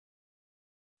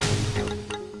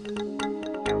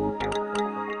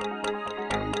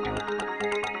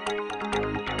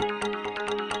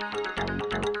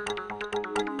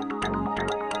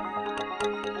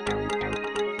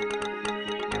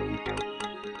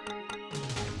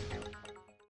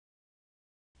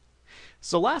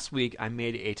So last week I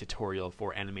made a tutorial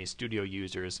for Anime Studio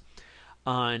users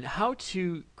on how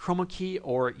to Chroma Key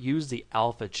or use the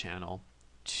alpha channel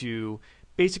to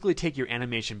basically take your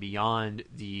animation beyond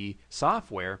the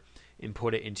software and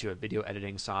put it into a video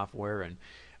editing software and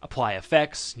apply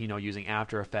effects, using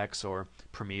After Effects or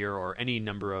Premiere or any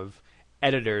number of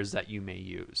editors that you may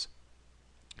use.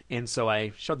 And so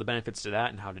I showed the benefits to that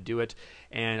and how to do it.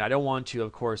 And I don't want to,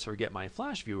 of course, forget my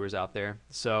Flash viewers out there.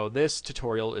 So this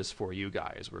tutorial is for you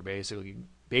guys. We're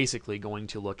basically going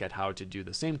to look at how to do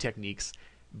the same techniques,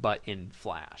 but in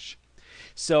Flash.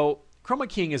 So Chroma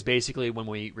Keying is basically when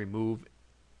we remove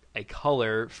a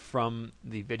color from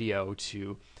the video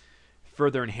to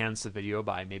further enhance the video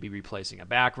by maybe replacing a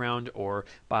background or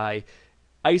by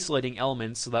isolating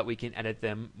elements so that we can edit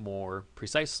them more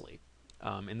precisely.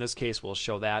 In this case, we'll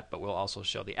show that, but we'll also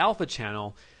show the alpha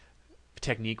channel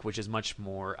technique, which is much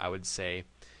more, I would say,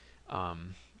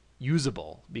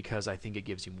 usable because I think it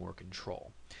gives you more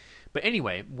control. But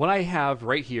anyway, what I have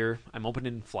right here, I'm open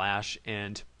in Flash,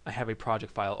 and I have a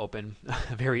project file open,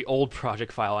 a very old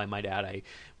project file, I might add. I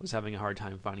was having a hard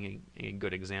time finding a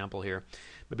good example here.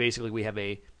 But basically, we have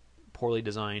a poorly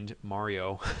designed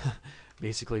Mario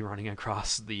basically running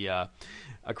across the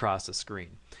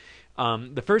screen.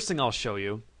 The first thing I'll show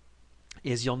you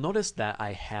is you'll notice that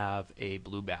I have a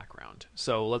blue background.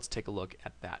 So let's take a look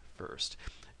at that first.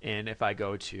 And if I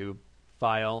go to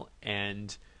File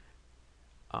and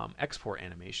Export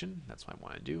Animation, that's what I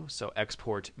want to do. So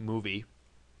Export Movie.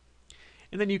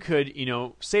 And then you could,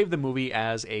 save the movie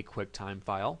as a QuickTime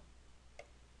file.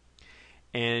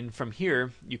 And from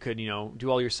here, you could, do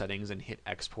all your settings and hit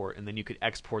Export, and then you could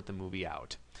export the movie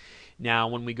out. Now,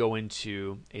 when we go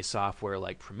into a software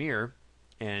like Premiere,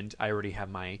 and I already have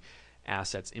my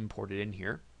assets imported in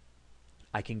here,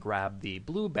 I can grab the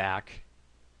blue back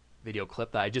video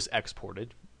clip that I just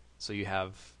exported. So you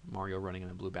have Mario running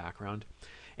on a blue background.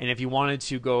 And if you wanted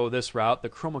to go this route, the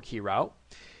Chroma Key route,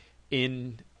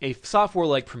 in a software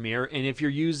like Premiere, and if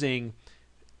you're using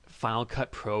Final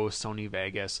Cut Pro, Sony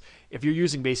Vegas, if you're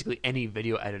using basically any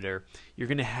video editor, you're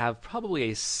going to have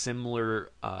probably a similar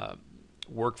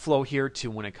workflow here to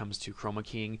when it comes to Chroma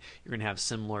Keying. You're going to have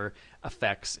similar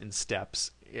effects and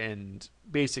steps, and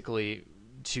basically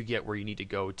to get where you need to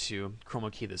go to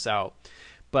Chroma Key this out.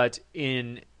 But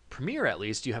in Premiere, at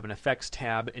least, you have an Effects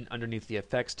tab, and underneath the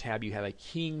Effects tab you have a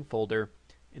Keying folder,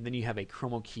 and then you have a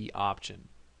Chroma Key option.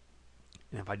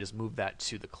 And if I just move that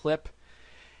to the clip,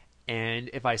 and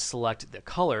if I select the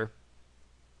color,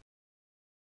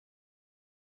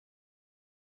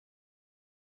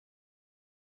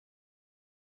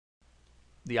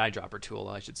 the eyedropper tool,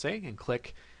 I should say, and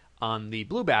click on the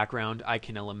blue background, I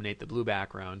can eliminate the blue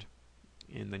background,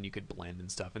 and then you could blend and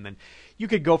stuff. And then you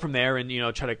could go from there and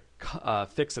try to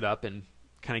fix it up and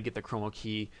kind of get the Chroma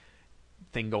Key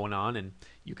thing going on. And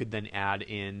you could then add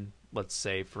in, let's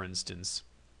say, for instance,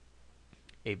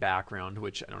 a background,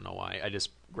 which I don't know why. I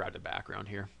just grabbed a background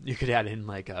here. You could add in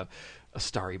like a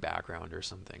starry background or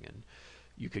something, and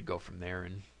you could go from there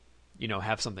and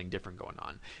have something different going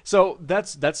on. So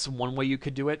that's one way you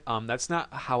could do it. That's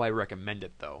not how I recommend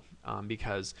it though,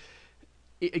 because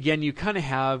again, you kind of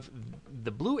have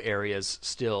the blue areas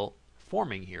still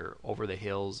forming here over the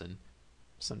hills and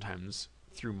sometimes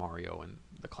through Mario and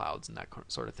the clouds and that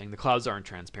sort of thing. The clouds aren't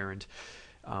transparent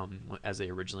as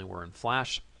they originally were in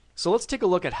Flash. So let's take a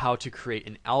look at how to create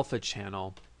an alpha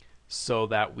channel so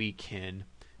that we can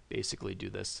basically do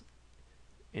this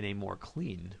in a more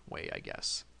clean way, I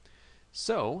guess.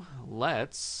 So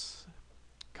let's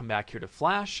come back here to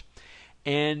Flash,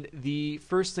 and the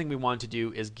first thing we want to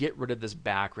do is get rid of this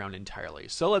background entirely.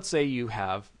 So let's say you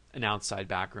have an outside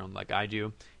background like I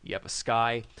do. You have a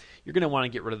sky. You're going to want to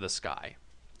get rid of the sky,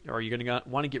 or you're going to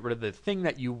want to get rid of the thing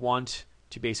that you want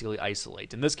to basically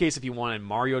isolate. In this case, if you wanted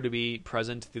Mario to be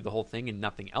present through the whole thing and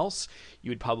nothing else, you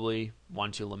would probably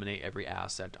want to eliminate every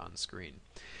asset on screen.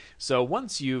 So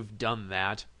once you've done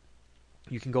that,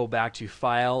 you can go back to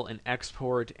File and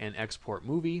Export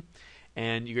Movie,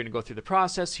 and you're going to go through the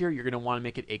process here. You're going to want to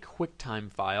make it a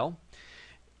QuickTime file.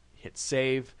 Hit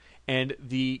Save, and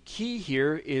the key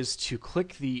here is to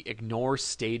click the Ignore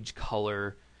Stage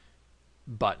Color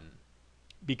button,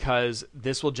 because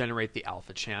this will generate the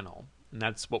alpha channel, and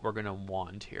that's what we're going to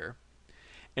want here.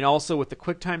 And also with the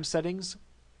QuickTime settings,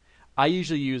 I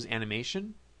usually use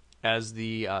animation as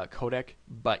the codec,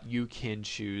 but you can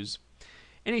choose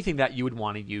anything that you would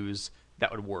want to use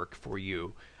that would work for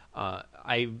you.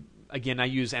 I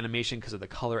use animation because of the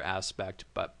color aspect,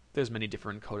 but there's many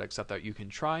different codecs out there you can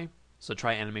try. So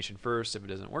try animation first. If it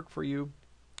doesn't work for you,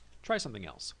 try something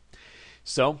else.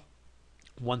 So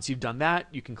Once you've done that,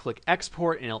 you can click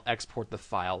export and it'll export the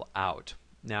file out.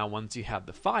 Now, once you have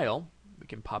the file, we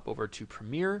can pop over to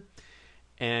Premiere,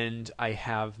 and I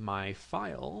have my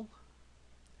file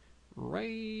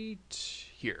right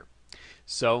here.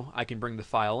 So I can bring the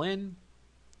file in,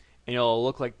 and it'll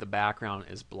look like the background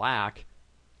is black,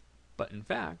 but in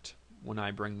fact, when I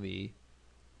bring the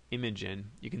image in,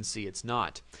 you can see it's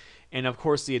not. And of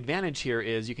course, the advantage here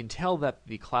is you can tell that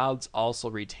the clouds also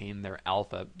retain their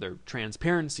alpha, their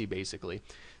transparency basically.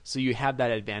 So you have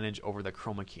that advantage over the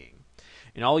chroma keying.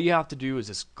 And all you have to do is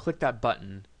just click that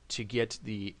button to get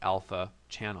the alpha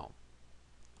channel.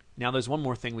 Now there's one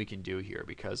more thing we can do here,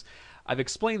 because I've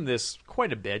explained this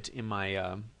quite a bit in my,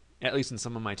 at least in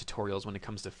some of my tutorials when it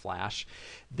comes to Flash.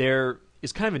 There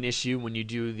is kind of an issue when you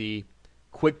do the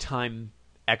QuickTime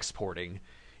exporting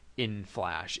in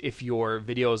Flash. If your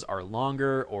videos are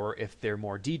longer or if they're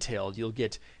more detailed, you'll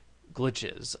get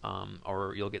glitches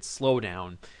or you'll get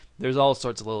slowdown. There's all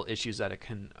sorts of little issues that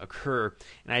can occur.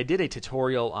 And I did a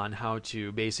tutorial on how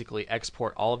to basically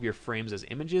export all of your frames as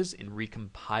images and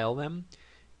recompile them.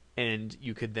 And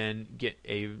you could then get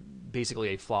basically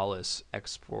a flawless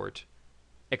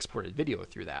exported video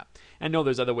through that. I know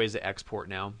there's other ways to export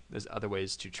now. There's other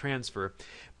ways to transfer.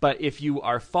 But if you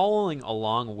are following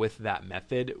along with that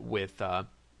method with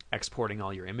exporting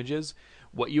all your images,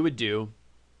 what you would do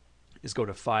is go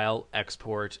to File,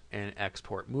 Export, and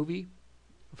Export Movie.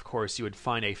 Of course, you would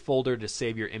find a folder to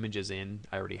save your images in.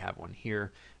 I already have one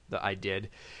here that I did.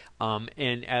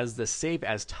 And as the Save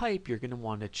As type, you're going to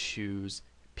want to choose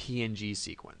PNG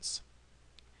sequence.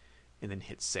 And then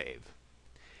hit Save.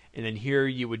 And then here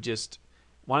you would just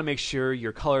want to make sure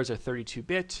your colors are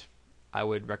 32-bit. I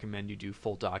would recommend you do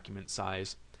full document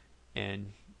size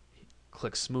and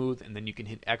click smooth, and then you can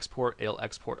hit export. It'll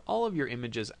export all of your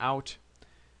images out.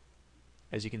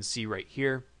 As you can see right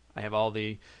here, I have all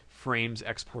the frames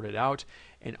exported out,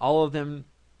 and all of them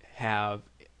have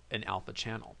an alpha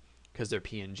channel because they're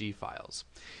PNG files.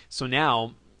 So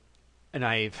now, and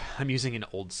I'm using an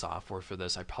old software for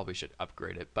this. I probably should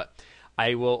upgrade it, but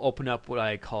I will open up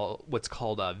what's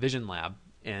called Vision Lab,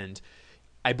 and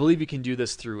I believe you can do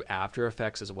this through After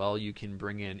Effects as well. You can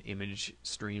bring in image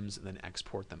streams and then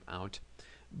export them out.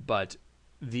 But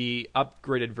the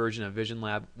upgraded version of Vision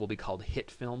Lab will be called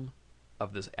Hit Film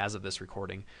as of this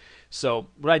recording. So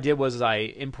what I did was I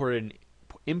imported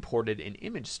an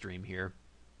image stream here,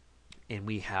 and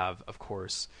we have, of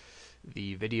course,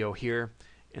 the video here,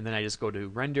 and then I just go to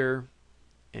Render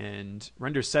and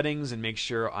Render Settings and make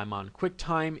sure I'm on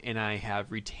QuickTime and I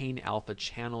have Retain Alpha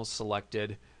Channels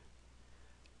selected,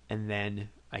 and then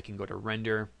I can go to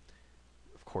Render,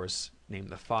 of course, name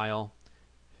the file,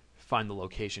 find the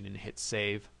location, and hit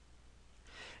Save.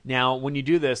 Now, when you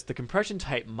do this, the compression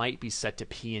type might be set to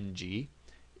PNG.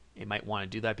 It might want to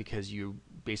do that because you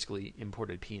basically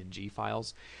imported PNG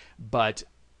files. But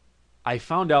I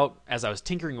found out as I was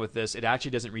tinkering with this, it actually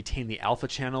doesn't retain the alpha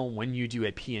channel when you do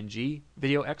a PNG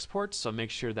video export. So make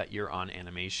sure that you're on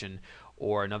animation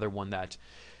or another one that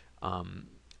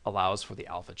allows for the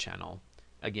alpha channel.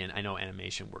 Again, I know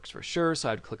animation works for sure, so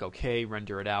I'd click OK,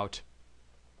 render it out.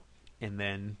 And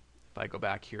then if I go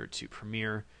back here to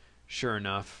Premiere, sure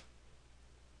enough,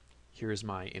 here's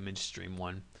my image stream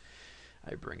one.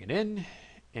 I bring it in,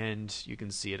 and you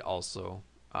can see it also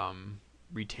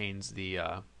retains the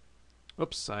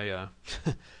oops, I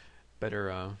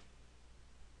better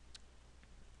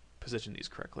position these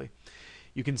correctly.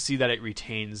 You can see that it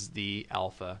retains the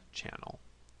alpha channel.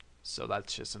 So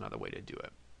that's just another way to do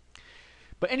it.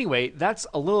 But anyway, that's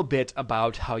a little bit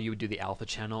about how you would do the alpha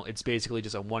channel. It's basically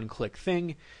just a one-click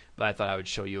thing, but I thought I would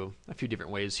show you a few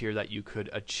different ways here that you could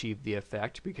achieve the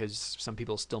effect, because some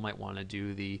people still might want to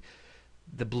do the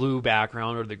blue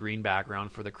background or the green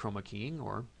background for the chroma keying,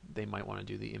 or they might want to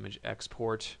do the image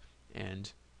export,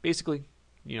 and basically,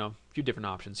 you know, a few different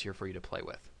options here for you to play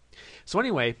with. So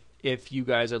anyway, if you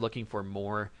guys are looking for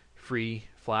more free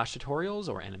Flash tutorials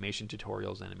or animation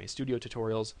tutorials, Anime Studio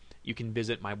tutorials, you can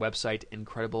visit my website,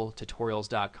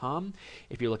 incredibletutorials.com.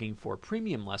 If you're looking for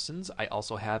premium lessons, I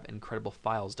also have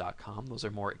incrediblefiles.com. Those are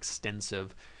more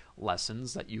extensive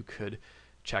lessons that you could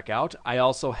check out. I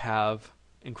also have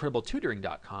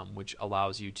incredibletutoring.com, which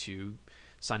allows you to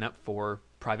sign up for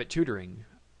private tutoring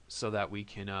so that we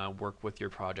can work with your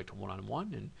project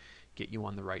one-on-one and get you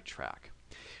on the right track.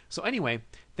 So anyway,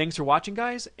 thanks for watching,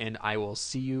 guys, and I will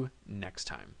see you next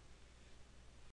time.